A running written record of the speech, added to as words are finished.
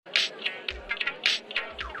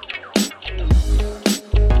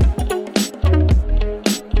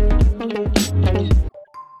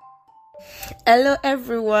Hello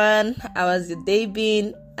everyone, how has your day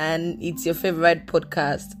been? And it's your favorite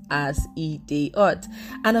podcast, As E Day Ought,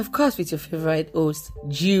 and of course with your favorite host,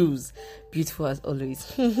 Jules, beautiful as always.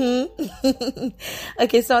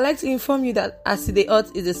 Okay, so I'd like to inform you that As E Day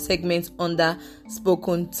Ought is a segment under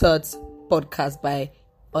Spoken Thoughts podcast by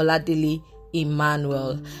Oladele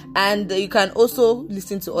Emmanuel, and you can also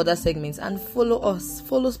listen to other segments and follow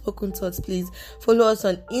Spoken Thoughts. Please follow us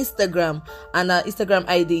on Instagram, and our Instagram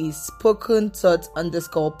ID is Spoken Thoughts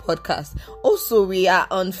 _podcast. Also, we are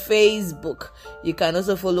on Facebook. You can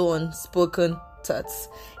also follow on Spoken Thoughts.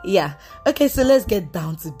 Yeah. Okay, so let's get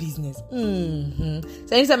down to business.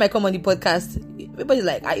 So anytime I come on the podcast, everybody's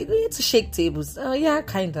like, "Are you going to shake tables?" Oh yeah,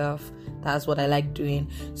 kind of. That's what I like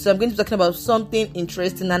doing. So I'm going to be talking about something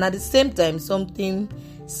interesting and at the same time something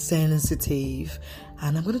sensitive.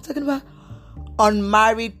 And I'm going to be talking about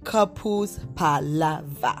unmarried couples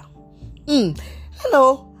palaver.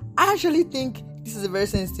 Hello, I actually think this is a very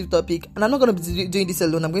sensitive topic, and I'm not going to be doing this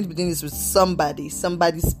alone. I'm going to be doing this with somebody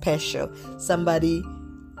special, somebody,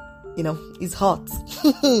 is hot.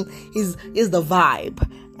 he's the vibe,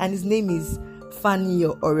 and his name is Fanny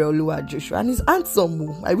Oreoluwa Joshua, and he's handsome.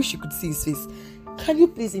 I wish you could see his face. Can you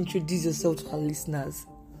please introduce yourself to our listeners?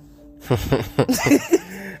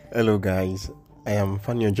 Hello guys, I am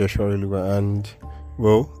Fanny Joshua Oreoluwa, and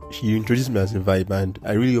you introduced me as a vibe, and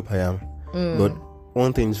I really hope I am. But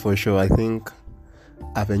one thing is for sure, I think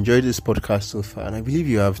I've enjoyed this podcast so far, and I believe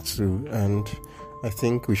you have too, and I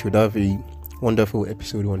think we should have a wonderful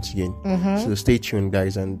episode once again. So stay tuned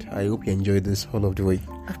guys, and I hope you enjoy this all of the way.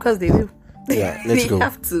 Of course they will. Yeah, let's go. They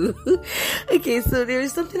have to. Okay, so there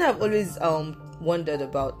is something I've always wondered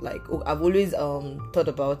about. I've always thought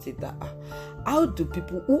about it, that how do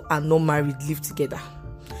people who are not married live together?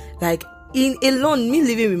 Like me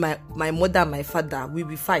living with my mother and my father, we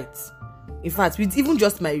will fight. In fact, with even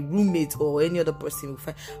just my roommate or any other person, we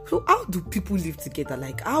fight. So how do people live together?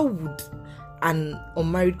 Like, how would an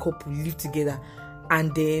unmarried couple live together,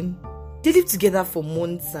 and then they live together for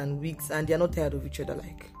months and weeks, and they are not tired of each other,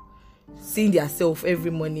 like seeing themselves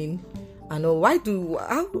every morning? And how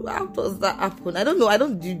does that happen? I don't know. I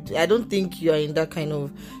don't think you are in that kind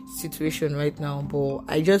of situation right now, but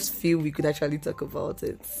I just feel we could actually talk about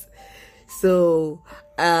it. So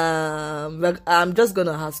I'm just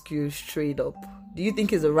gonna ask you straight up, do you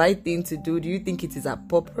think it's the right thing to do? Do you think it is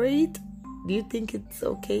appropriate? Do you think it's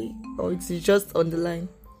okay, or it's just on the line?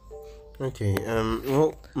 Okay,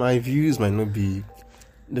 my views might not be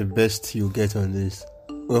the best you'll get on this.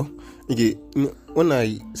 Well, okay, when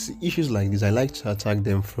I see issues like this, I like to attack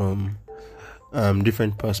them from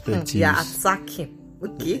different perspectives. Yeah, attacking.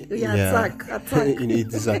 Okay, attack.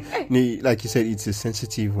 It's like you said, it's a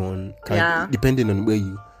sensitive one. Depending on where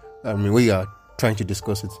you are trying to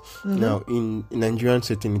discuss it. Now, in Nigerian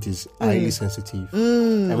setting, it is highly sensitive.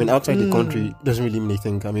 Outside the country, it doesn't really mean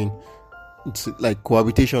anything. It's like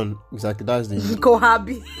cohabitation. Exactly, that's the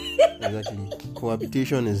Exactly,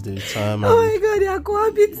 cohabitation is the term. Oh my God, they are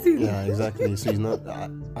cohabiting. Yeah, exactly. So it's not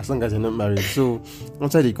as long as they're not married. So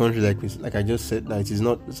outside the country, like I just said, that it is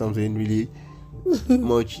not something really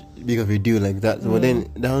much big of a deal like that. But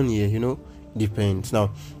then down here, depends. Now,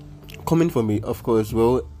 coming from me, of course,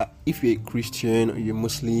 if you're a Christian or you're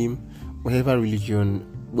Muslim, whatever religion,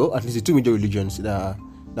 at least the two major religions that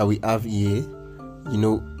we have here,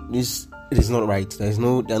 it is not right. There are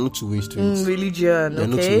no two ways to it. Religion, there are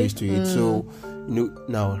no two ways to it. So,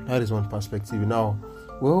 now that is one perspective. Now,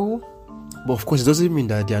 but of course, it doesn't mean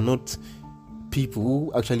that there are not people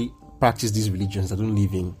who actually practice these religions that don't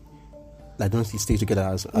live in, that don't stay together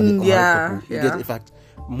as a married couple. In fact,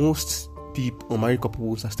 most people, married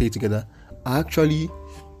couples that stay together are actually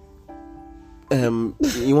in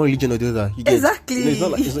one religion or the other. Exactly.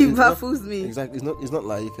 It baffles me. Exactly. It's not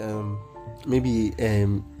like maybe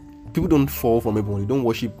people don't fall from everyone.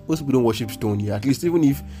 Most people don't worship stone. Yeah, at least even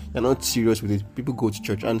if you're not serious with it, people go to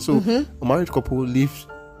church. And so a married couples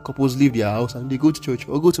leave their house and they go to church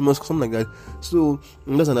or go to mosque, something like that. So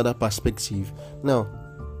that's another perspective. Now,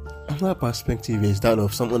 another perspective is that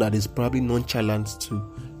of someone that is probably nonchalant to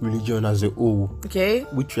religion as a whole. Okay.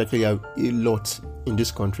 Which we actually have a lot in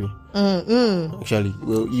this country. Actually,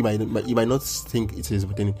 you might not think it is,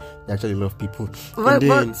 but then there are actually a lot of people.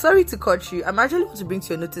 But sorry to cut you. I'm actually want to bring to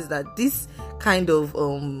your notice that this kind of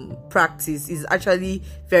practice is actually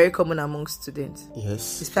very common among students.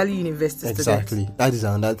 Yes, especially university students. Exactly. That is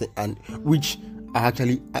another thing, and which are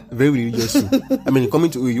actually very religious. Coming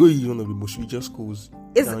to OU, one of the most religious schools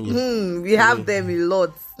down here. We have them a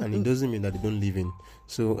lot, and it doesn't mean that they don't live in.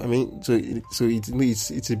 So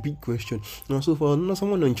it's a big question. Now, so for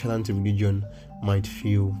someone nonchalant to religion might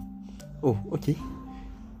feel, oh, okay,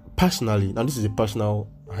 personally, now this is a personal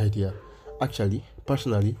idea. Actually,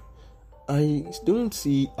 personally, I don't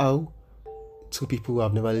see how two people who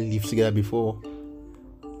have never lived together before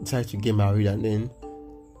decide to get married, and then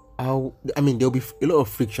how, I mean, there'll be a lot of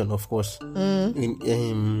friction, of course, in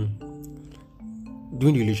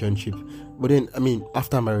during the relationship. But then, I mean,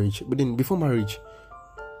 after marriage, but then before marriage,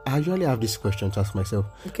 I usually have this question to ask myself.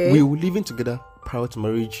 Okay. Will living together prior to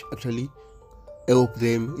marriage actually help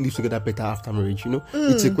them live together better after marriage? You know,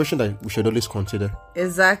 it's a question that we should always consider.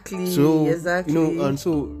 Exactly. So, exactly. you know, and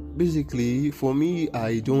so basically, for me,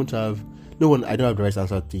 I don't have the right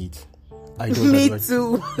answer to it. I don't. Me have the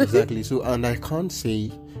right- too. Exactly. So, and I can't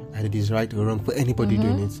say that it is right or wrong for anybody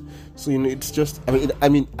doing it. So, you know, it's just,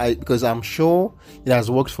 because I'm sure it has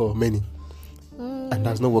worked for many. And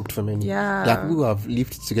has not worked for many. Yeah. There are people who have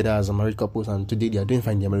lived together as a married couples, and today they are doing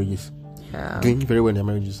fine in their marriages. Yeah. Doing very well in their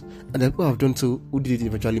marriages. And there are people who have done so who did it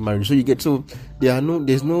eventually marry. So you get, so there's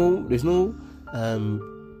no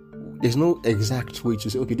exact way to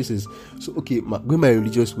say, okay, this is so, okay, going my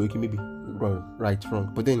religious way, okay, maybe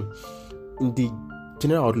wrong. But then in the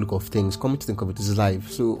general outlook of things, coming to think of it, is life.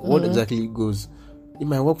 So what exactly goes? It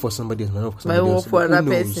might work for somebody else, might work for somebody else. For Who another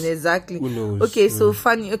knows? person, exactly. Who knows? Okay, so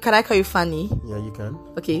Fanny, can I call you Fanny? Yeah, you can.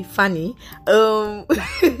 Okay, Fanny.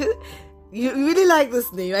 You really like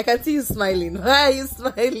this name. I can see you smiling. Why are you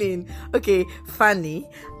smiling? Okay, Fanny.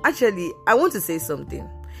 Actually, I want to say something.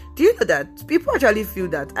 Do you know that people actually feel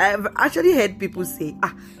that? I've actually heard people say,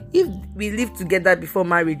 if we live together before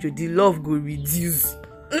marriage, the love will reduce.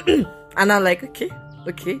 And I'm like, okay.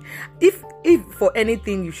 If for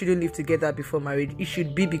anything you shouldn't live together before marriage, it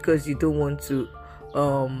should be because you don't want to,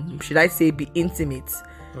 should I say, be intimate.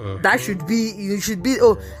 That should be, you should be,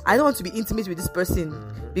 I don't want to be intimate with this person,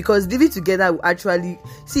 because living together will actually,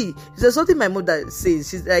 see, there's something my mother says.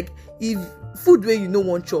 She's like, if food where you know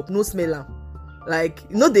one chop, no smell am. Like,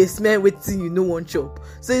 you know, they smell waiting, you know, one chop.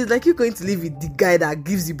 So it's like you're going to live with the guy that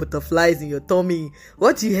gives you butterflies in your tummy.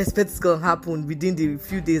 What do you expect is going to happen within the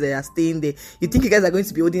few days that you're staying there? You think you guys are going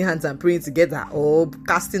to be holding hands and praying together, or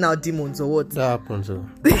casting out demons, or what? That happens. Or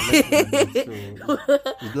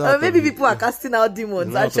maybe people are casting out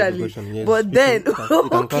demons, actually. Yes. But then, you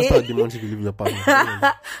can cast out demons if you live with your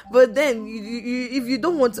partner. But then, you, if you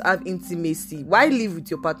don't want to have intimacy, why live with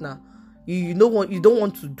your partner? You don't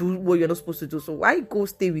want to do what you're not supposed to do. So why go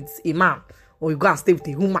stay with a man, or you go and stay with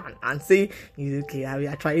a woman and say, okay, we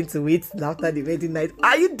are trying to wait after the wedding night?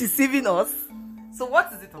 Are you deceiving us? So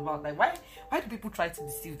what is it about? Like, why do people try to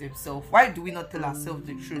deceive themselves? Why do we not tell ourselves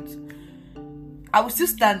the truth? I will still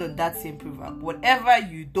stand on that same proverb. Whatever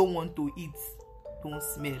you don't want to eat, don't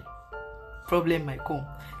smell. Problem might come.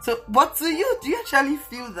 So, but to you, do you actually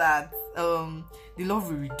feel that the love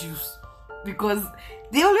will reduce? Because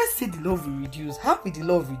they always say the love will reduce. How will the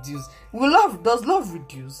love reduce? Does love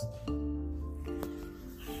reduce?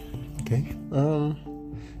 Okay.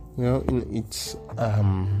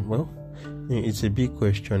 It's a big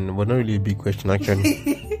question, but not really a big question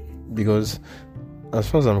actually. Because as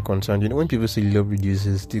far as I'm concerned, when people say love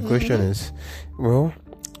reduces, the question is,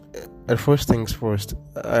 at first things first,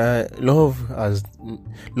 love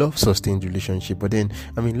sustains relationship. But then,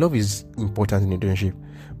 love is important in a relationship.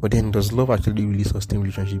 But then, does love actually really sustain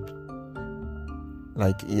relationship?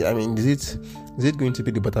 Like, is it going to be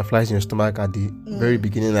the butterflies in your stomach at the very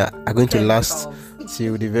beginning that are going to last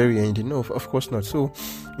till the very end? No, of course not. So,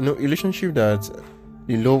 a relationship that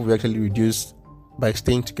the love will actually reduce by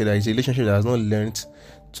staying together is a relationship that has not learned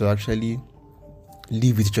to actually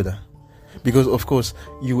live with each other. Because, of course,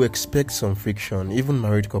 you expect some friction. Even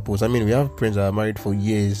married couples. We have parents that are married for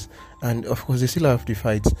years, and of course, they still have to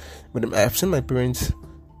fight. But I've seen my parents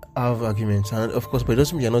have arguments, and of course, but it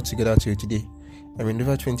doesn't mean you're not together till today.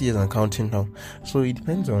 Over 20 years and counting now. So it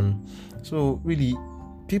depends on. So really,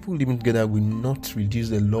 people living together will not reduce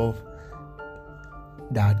the love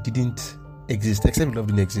that didn't exist, except love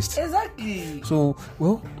didn't exist. Exactly. So,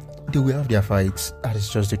 they will have their fights. That is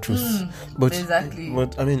just the truth. But exactly.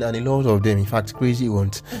 But and a lot of them, in fact, crazy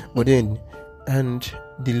ones. But then, and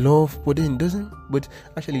the love, but then doesn't. But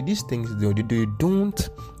actually, these things they're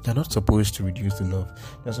not supposed to reduce the love.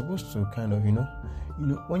 They're supposed to kind of,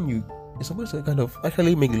 it's supposed to kind of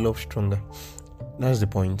actually make the love stronger. That's the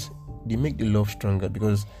point. They make the love stronger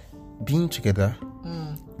because being together,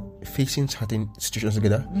 facing certain situations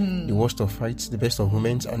together, the worst of fights, the best of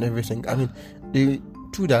moments, and everything. They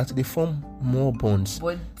through that they form more bonds,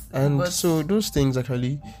 so those things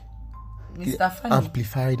actually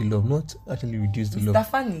amplify the love, not actually reduce the love. Mr.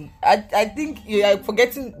 Fanny, I think you are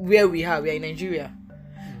forgetting where we are. We are in Nigeria.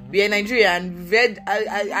 We are in Nigeria, and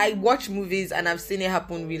I watch movies and I've seen it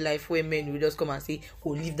happen in real life where men will just come and say,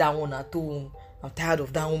 leave that one at home. I'm tired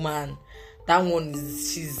of that woman. That one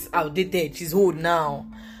she's outdated. She's old now.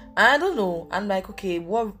 And I don't know. I'm like, okay,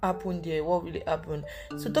 what happened there? What really happened?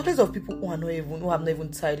 So talking of people who have not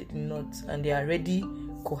even tied the knot and they are already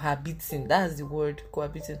cohabiting. That's the word,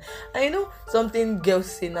 cohabiting. And you know something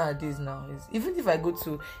girls say nowadays now is, even if I go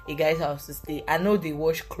to a guy's house to stay, I know they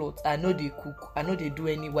wash clothes, I know they cook, I know they do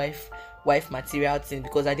any wife material thing,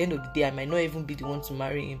 because at the end of the day I might not even be the one to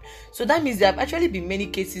marry him. So that means there have actually been many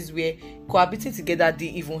cases where cohabiting together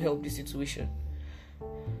didn't even help the situation.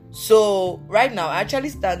 So right now I actually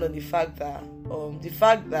stand on the fact that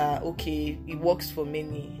okay, it works for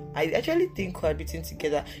many. I actually think cohabiting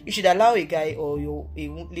together, you should allow a guy or a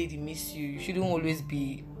lady miss you. You shouldn't always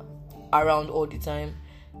be around all the time.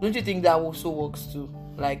 Don't you think that also works too?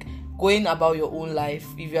 Like going about your own life.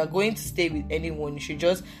 If you are going to stay with anyone, you should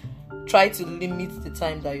just try to limit the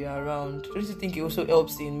time that you're around. Don't you think it also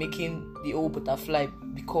helps in making the old butterfly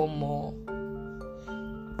become more?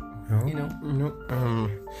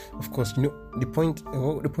 Of course, the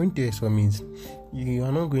point there for me is you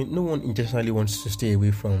are not going. No one intentionally wants to stay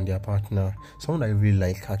away from their partner, someone I really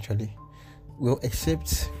like actually. Well,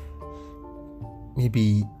 except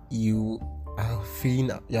maybe you are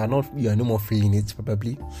no more feeling it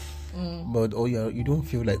probably. But you don't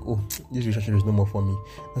feel like, oh, this relationship is no more for me.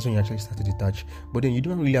 That's when you actually start to detach. But then you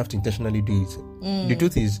don't really have to intentionally do it. The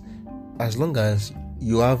truth is, as long as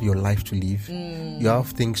you have your life to live, you have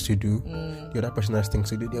things to do, the other person has things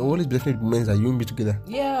to do, there will always be definitely moments that you won't be together.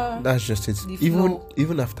 Yeah, that's just it.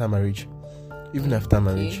 Even after marriage,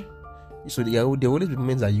 so there will always be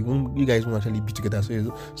moments that you guys won't actually be together.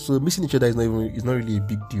 So missing each other is not really a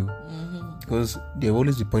big deal. Because there will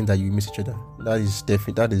always be points that you miss each other. That is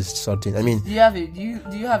definite. That is certain. I mean, do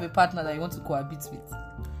you have a partner that you want to cohabit with?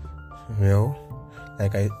 Well,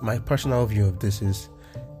 my personal view of this is,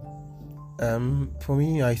 for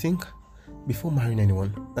me, I think before marrying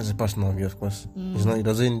anyone, that's a personal view, of course. It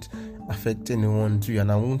doesn't affect anyone too,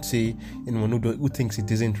 and I won't say anyone who thinks it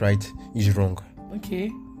isn't right is wrong.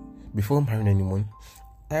 Okay. Before marrying anyone,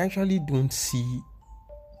 I actually don't see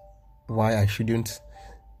why I shouldn't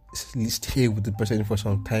stay with the person for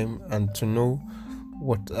some time and to know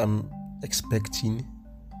what I'm expecting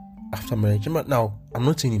after marriage. Now, I'm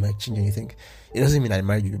not saying it might change anything. It doesn't mean I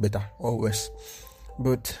married you better or worse,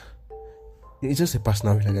 but it's just a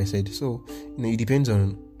personal, like I said. So it depends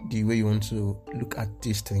on the way you want to look at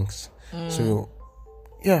these things. So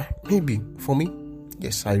yeah, maybe for me,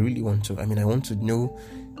 yes, I really want to. I mean, I want to know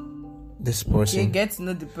this person. Okay, get to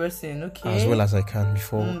know the person, okay, as well as I can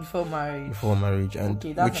before marriage, and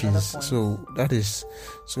okay, which is point. so that is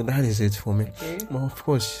it for me. Okay. Well, of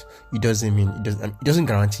course, it doesn't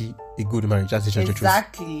guarantee a good marriage. That's just the truth.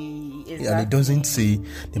 Exactly. And it doesn't say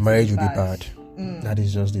the marriage will be bad. That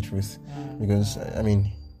is just the truth. Because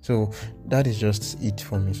so that is just it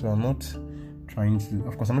for me. So I'm not trying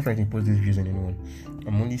to impose these views on anyone.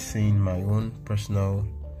 I'm only saying my own personal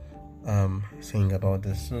saying about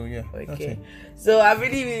this. So yeah, okay. So I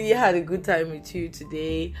really had a good time with you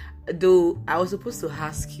today, though I was supposed to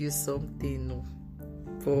ask you something,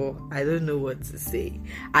 but I don't know what to say.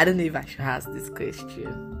 I don't know if I should ask this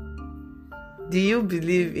question. Do you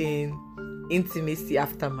believe in intimacy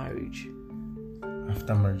after marriage?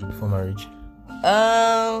 After marriage, before marriage?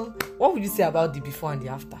 What would you say about the before and the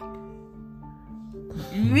after?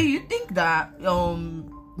 You think that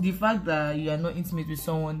the fact that you are not intimate with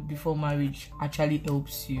someone before marriage actually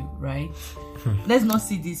helps you, right? Let's not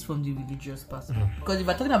see this from the religious perspective. Because if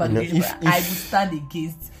I'm talking about the religious, I would stand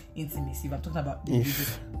against intimacy. If I'm talking about the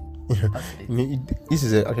religious perspective. This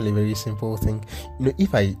is actually a very simple thing.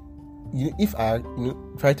 If I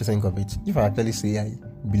try to think of it, if I actually say I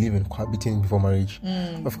believe in cohabiting before marriage,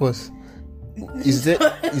 of course, is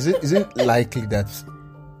it likely that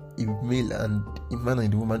a man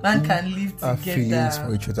and a woman can live together, have feelings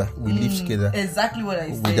for each other, we live together, exactly what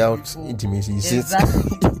I said without before. Intimacy?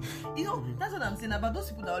 Exactly. That's what I'm saying about those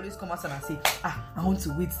people that always come out and say, I want to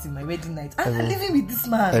wait till my wedding night. I'm living with this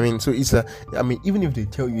man. So it's even if they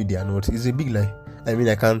tell you they are not, it's a big lie.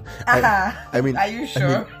 Are you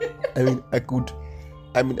sure?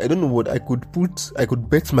 I don't know what I could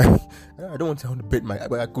bet my. I don't want to bet my,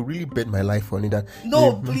 but I could really bet my life on it. That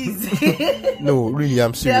please. No, really,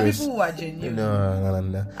 I'm serious. There are people who are genuine.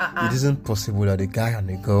 No. It isn't possible that a guy and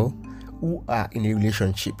a girl who are in a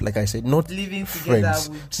relationship, like I said, not living friends.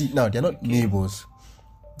 together. See, now they're not neighbors.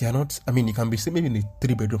 They are not. You can be maybe in a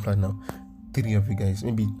 3-bedroom flat now. 3 of you guys,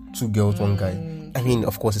 maybe 2 girls, 1 guy.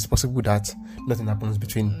 Of course, it's possible that nothing happens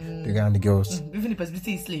between the guy and the girls. Even the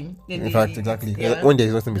possibility is slim. In fact, exactly. Yeah. When there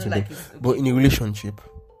is nothing between them. But in a relationship,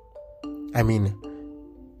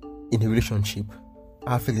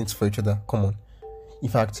 our feelings for each other, come on. In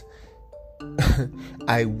fact,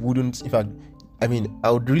 I wouldn't. In fact, I mean,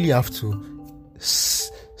 I would really have to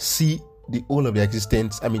see the whole of their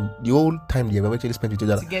existence. I mean, the whole time they have actually spent with each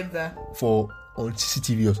other together for on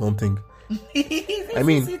CCTV or something. I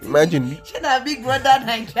mean, imagine. Should have Big Brother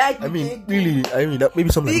Nigeria. I mean, really. I mean, that maybe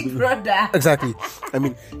something. Big Brother. Exactly. I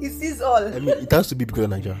mean, he sees all. I mean, it has to be Big Brother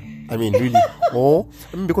Nigeria. I mean, really. Or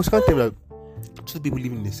I mean, because you can't tell me that two people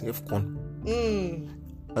living in the safe con.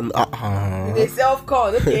 And they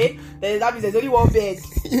self-con, okay. Then that means there's only one bed.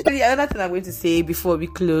 Another thing I'm going to say before we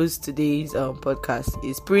close today's podcast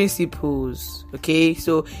is principles. Okay,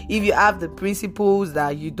 so if you have the principles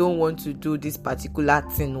that you don't want to do this particular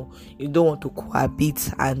thing, or you don't want to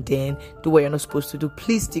cohabit and then do what you're not supposed to do,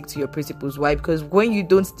 please stick to your principles. Why? Because when you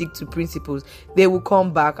don't stick to principles, they will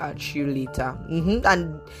come back at you later.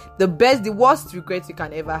 And the worst regret you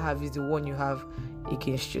can ever have is the one you have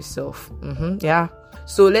against yourself. Yeah.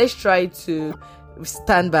 So let's try to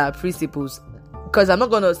stand by our principles, because I'm not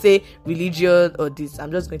going to say religion or this.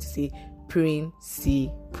 I'm just going to say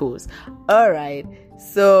principles. All right.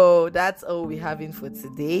 So that's all we're having for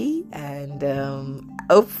today. And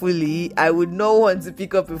hopefully I would not want to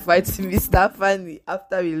pick up a fight to Mr. Fanny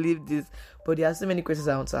after we leave this. But there are so many questions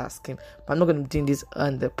I want to ask him. But I'm not going to be doing this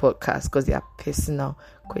on the podcast because they are personal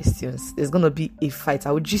questions. There's going to be a fight.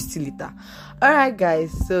 I will gist you later. All right,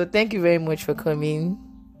 guys. So thank you very much for coming.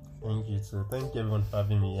 Thank you. So thank you everyone for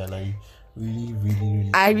having me. And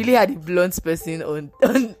I really had a blunt person on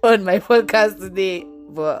my podcast today.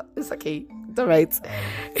 But it's okay. It's all right.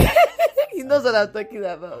 He knows what I'm talking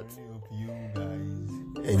about. I hope you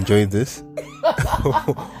guys enjoy this.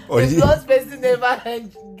 The blunt person never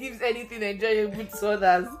gives anything enjoyable to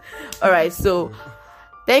others. Alright, so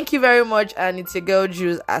thank you very much, and it's your girl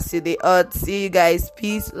Jules. See you guys.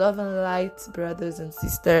 Peace, love and light, brothers and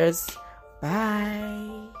sisters.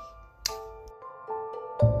 Bye.